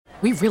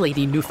We really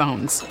need new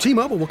phones.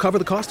 T-Mobile will cover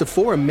the cost of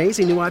 4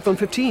 amazing new iPhone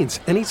 15s,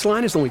 and each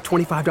line is only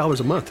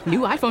 $25 a month. New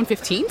iPhone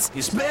 15s?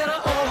 It's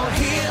better over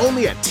here.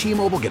 Only at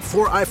T-Mobile, get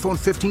 4 iPhone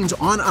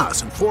 15s on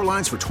us and 4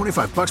 lines for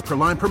 $25 per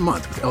line per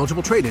month with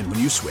eligible trade-in when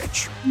you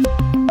switch.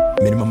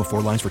 Minimum of 4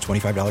 lines for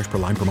 $25 per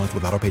line per month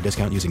with autopay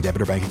discount using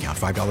debit or bank account.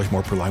 $5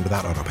 more per line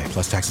without autopay,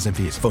 plus taxes and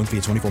fees. Phone fee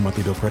at 24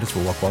 monthly bill credits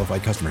for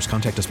well-qualified customers.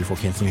 Contact us before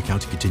canceling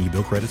account to continue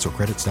bill credits or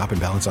credit stop and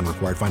balance on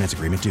required finance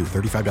agreement due.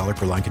 $35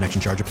 per line connection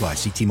charge applies.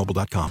 See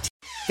T-Mobile.com.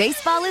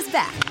 Baseball is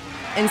back,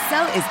 and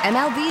so is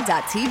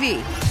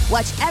MLB.tv.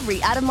 Watch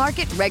every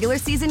out-of-market regular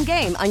season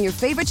game on your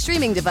favorite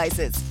streaming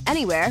devices,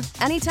 anywhere,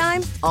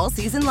 anytime, all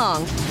season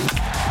long.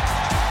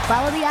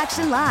 Follow the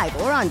action live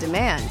or on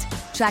demand.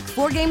 Track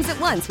 4 games at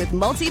once with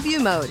multi-view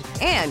mode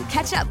and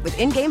catch up with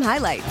in-game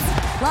highlights.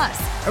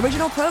 Plus,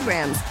 original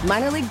programs,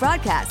 minor league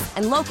broadcasts,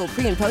 and local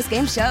pre- and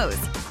post-game shows.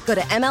 Go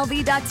to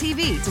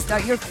MLB.tv to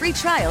start your free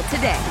trial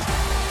today.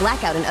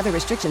 Blackout and other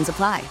restrictions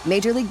apply.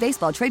 Major League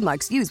Baseball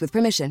trademarks used with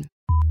permission.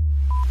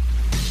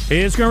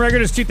 His current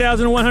record is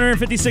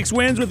 2,156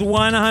 wins with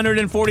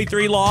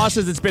 143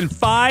 losses. It's been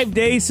 5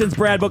 days since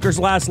Brad Booker's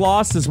last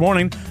loss. This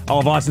morning, all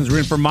of Austin's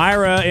rooting for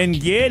Myra in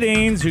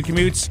Giddings, who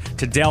commutes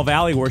to Dell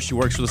Valley, where she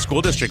works for the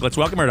school district. Let's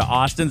welcome her to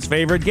Austin's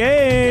favorite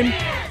game.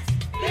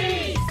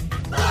 Hey,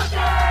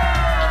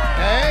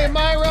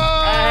 Myra!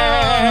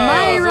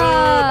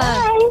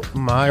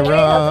 Myra!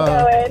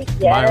 How's it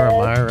going?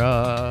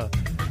 Myra.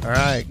 All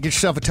right, get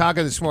yourself a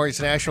taco this morning. It's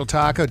National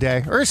Taco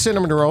Day. Or a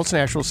cinnamon roll. It's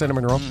National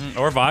Cinnamon Roll.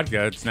 Or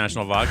vodka. It's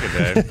National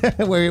Vodka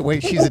Day.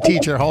 wait, she's a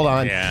teacher. Hold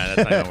on. Yeah, that's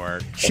not going to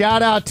work.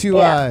 Shout out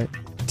to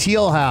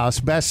Teal House,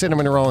 best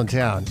cinnamon roll in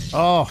town.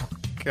 Oh,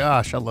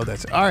 gosh, I love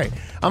that. All right,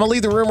 I'm going to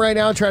leave the room right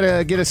now and try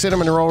to get a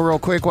cinnamon roll real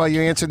quick while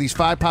you answer these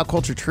 5 pop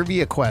culture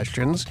trivia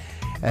questions.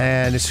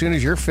 And as soon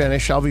as you're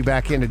finished, I'll be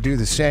back in to do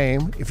the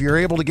same. If you're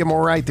able to get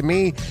more right than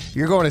me,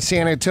 you're going to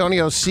San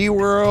Antonio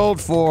SeaWorld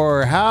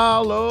for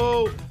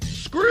Halloween.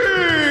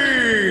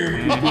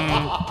 Scream! He loves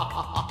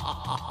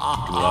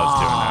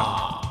doing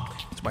that.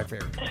 It's my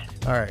favorite.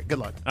 All right, good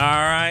luck. All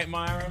right,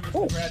 Myra.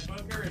 Mr. Brad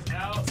Booker is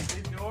out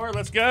the door.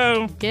 Let's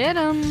go. Get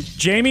him.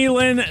 Jamie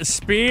Lynn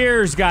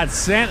Spears got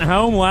sent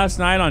home last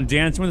night on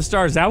Dancing with the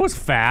Stars. That was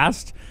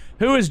fast.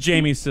 Who is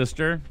Jamie's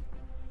sister?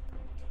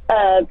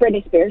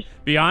 Britney Spears.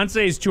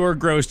 Beyonce's tour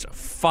grossed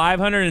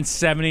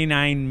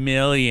 $579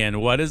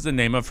 million. What is the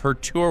name of her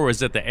tour?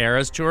 Was it the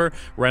Eras Tour,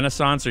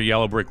 Renaissance, or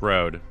Yellow Brick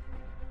Road?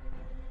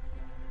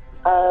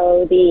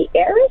 The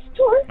Eras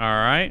Tour. All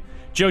right.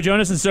 Joe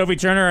Jonas and Sophie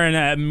Turner are in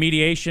a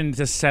mediation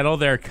to settle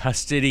their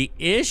custody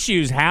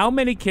issues. How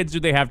many kids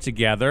do they have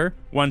together?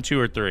 1, 2,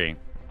 or 3?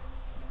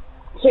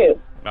 2.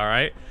 All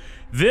right.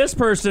 This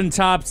person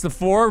tops the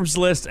Forbes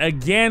list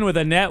again with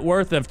a net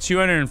worth of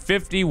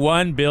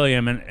 $251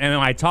 billion. And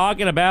am I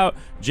talking about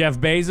Jeff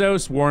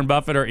Bezos, Warren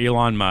Buffett, or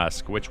Elon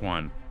Musk? Which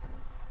one?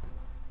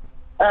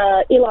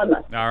 Elon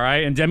Musk. All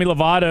right. And Demi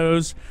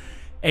Lovato's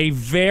A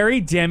Very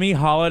Demi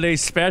Holiday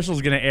Special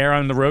is going to air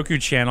on the Roku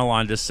channel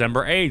on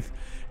December 8th.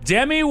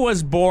 Demi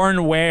was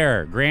born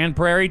where? Grand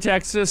Prairie,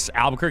 Texas,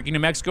 Albuquerque, New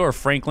Mexico, or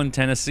Franklin,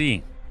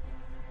 Tennessee?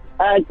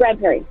 Grand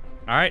Prairie.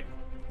 All right.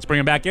 Let's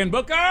bring him back in.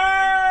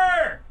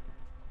 Booker!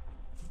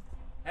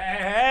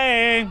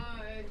 Hey.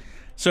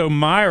 So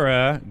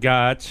Myra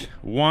got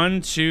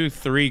 1, 2,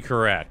 3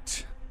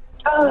 correct.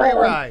 3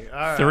 right. All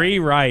right. 3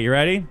 right. You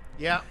ready?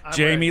 Yeah.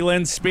 Jamie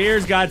Lynn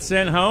Spears got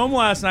sent home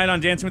last night on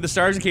Dancing with the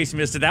Stars, in case you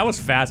missed it. That was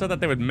fast. I thought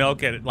they would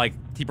milk it, like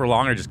keep her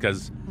longer just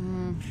because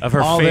of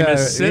her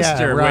famous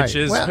sister, which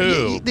is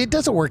who? It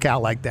doesn't work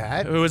out like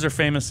that. Who is her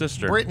famous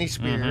sister? Britney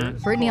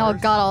Spears.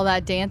 Britney got all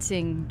that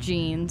dancing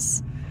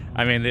genes.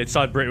 I mean, they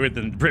saw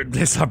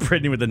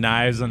Britney with the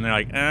knives, and they're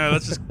like,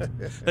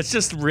 let's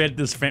just rid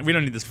this. We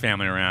don't need this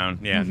family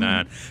around. Yeah,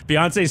 nah.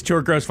 Beyonce's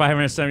tour grossed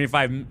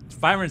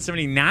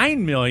 $579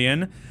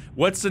 million.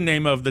 What's the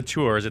name of the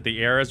tour? Is it the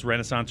Eras,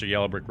 Renaissance, or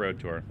Yellow Brick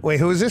Road tour? Wait,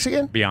 who is this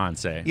again?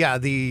 Beyonce. Yeah,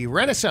 the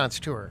Renaissance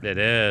tour. It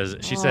is.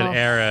 She said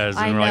Eras,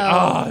 and I we're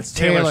like, know. it's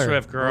Taylor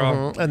Swift,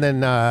 girl. And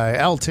then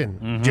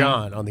Elton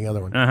John on the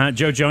other one.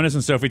 Joe Jonas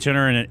and Sophie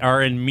Turner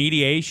are in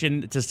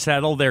mediation to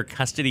settle their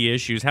custody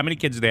issues. How many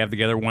kids do they have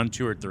together? 1,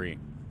 2, or 3?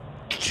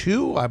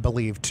 2, I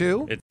believe.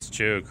 2. It's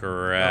 2,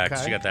 correct.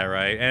 Okay. You got that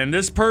right. And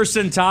this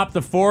person topped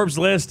the Forbes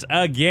list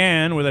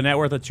again with a net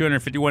worth of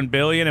 $251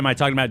 billion. Am I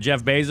talking about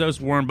Jeff Bezos,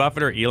 Warren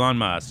Buffett, or Elon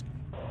Musk?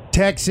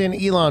 Texan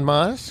Elon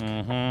Musk.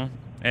 And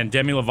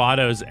Demi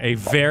Lovato's A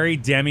Very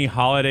Demi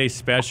Holiday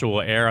Special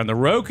will air on the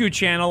Roku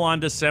channel on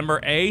December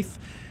 8th.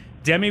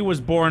 Demi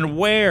was born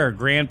where?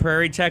 Grand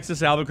Prairie,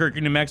 Texas, Albuquerque,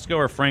 New Mexico,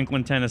 or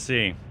Franklin,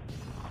 Tennessee?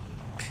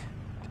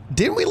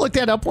 Didn't we look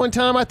that up one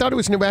time? I thought it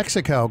was New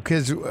Mexico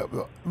because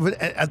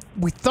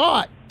we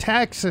thought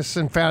Texas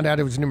and found out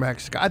it was New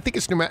Mexico. I think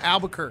it's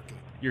Albuquerque.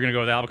 You're going to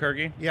go with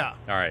Albuquerque? Yeah.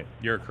 All right.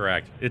 You're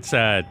correct. It's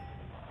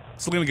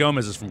Selena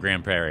Gomez is from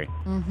Grand Prairie,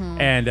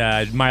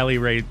 and Miley.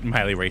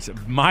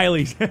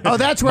 Oh,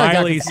 that's where I got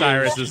Miley confused.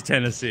 Cyrus is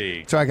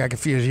Tennessee. So I got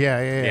confused.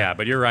 Yeah. Yeah,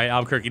 but you're right.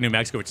 Albuquerque, New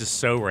Mexico, which is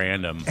so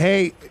random.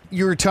 Hey,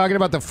 you were talking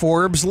about the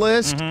Forbes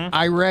list.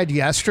 I read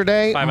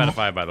yesterday. 5 out of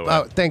 5, by the way.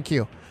 Oh, thank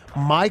you.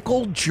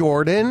 Michael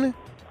Jordan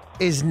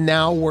is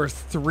now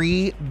worth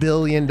 $3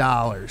 billion.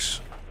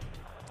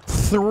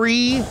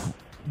 $3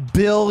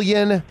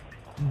 billion.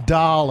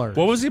 What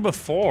was he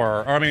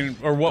before?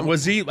 Or what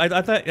was he?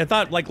 I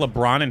thought like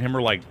LeBron and him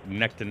were like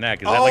neck to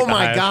neck. Is that like the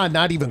my highest? God,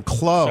 not even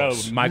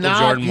close. So Michael not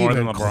Jordan more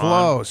even than LeBron.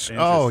 close.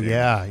 Oh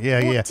Interesting. yeah.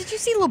 Well, did you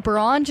see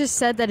LeBron just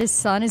said that his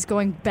son is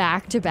going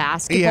back to Yeah,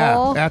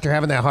 basketball? after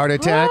having that heart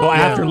attack. Well,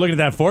 yeah. after looking at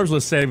that Forbes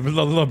list, say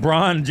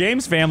LeBron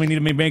James family need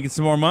to be making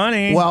some more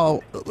money.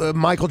 Well,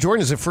 Michael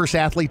Jordan is the first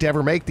athlete to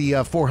ever make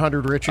the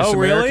 400 richest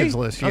Americans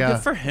list. Oh, Yeah, good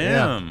for him.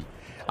 Yeah.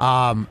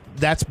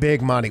 That's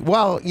big money.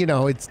 Well,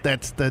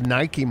 that's the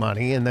Nike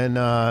money, and then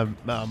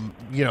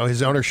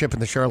his ownership in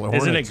the Charlotte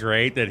Hornets. Isn't it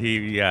great that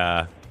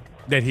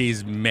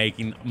he's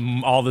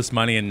making all this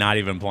money and not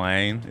even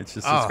playing? It's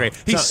great.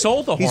 He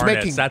sold the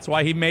Hornets. That's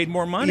why he made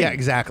more money. Yeah,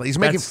 exactly. He's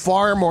making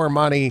far more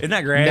money. Isn't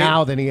that great?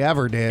 Now than he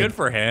ever did. Good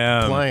for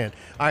him. Playing.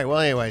 All right. Well,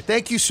 anyway,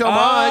 thank you so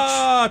much.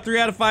 Oh, 3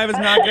 out of 5 is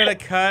not going to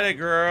cut it,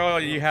 girl.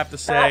 You have to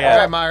say All it.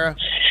 right, Myra.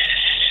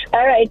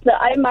 All right, so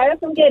I'm Myra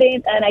from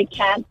Giddings, and I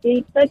can't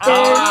beat the kids.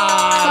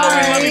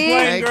 Let me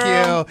play, Thank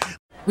girl. you.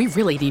 We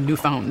really need new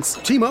phones.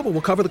 T-Mobile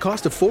will cover the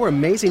cost of 4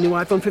 amazing new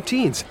iPhone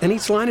 15s, and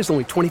each line is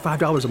only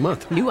 $25 a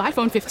month. New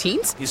iPhone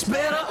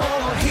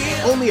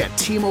 15s? Only at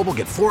T-Mobile,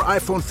 get 4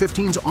 iPhone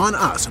 15s on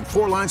us and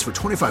 4 lines for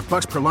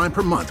 $25 per line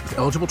per month with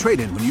eligible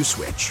trade-in when you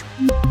switch.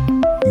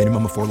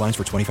 Minimum of 4 lines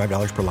for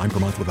 $25 per line per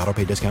month with auto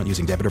pay discount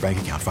using debit or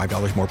bank account.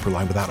 $5 more per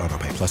line without auto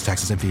pay, plus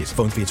taxes and fees.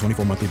 Phone fee at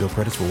 24 monthly bill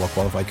credits for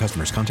well-qualified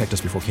customers. Contact us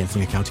before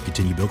canceling account to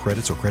continue bill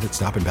credits or credit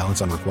stop and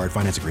balance on required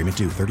finance agreement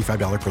due.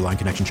 $35 per line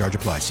connection charge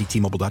applies. See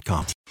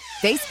T-Mobile.com.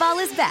 Baseball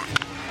is back,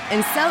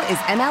 and so is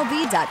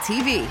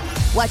MLB.tv.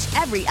 Watch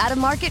every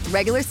out-of-market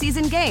regular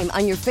season game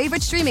on your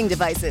favorite streaming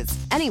devices.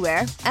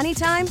 Anywhere,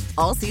 anytime,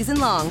 all season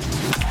long.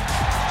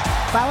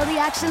 Follow the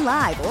action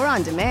live or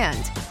on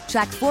demand.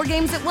 Track 4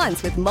 games at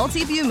once with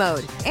multi-view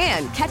mode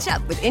and catch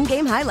up with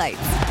in-game highlights.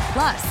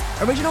 Plus,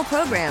 original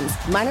programs,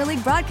 minor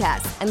league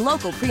broadcasts, and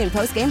local pre- and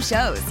post-game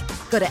shows.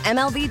 Go to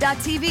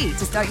MLB.tv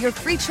to start your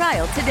free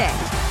trial today.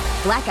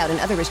 Blackout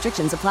and other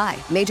restrictions apply.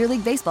 Major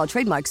League Baseball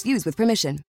trademarks used with permission.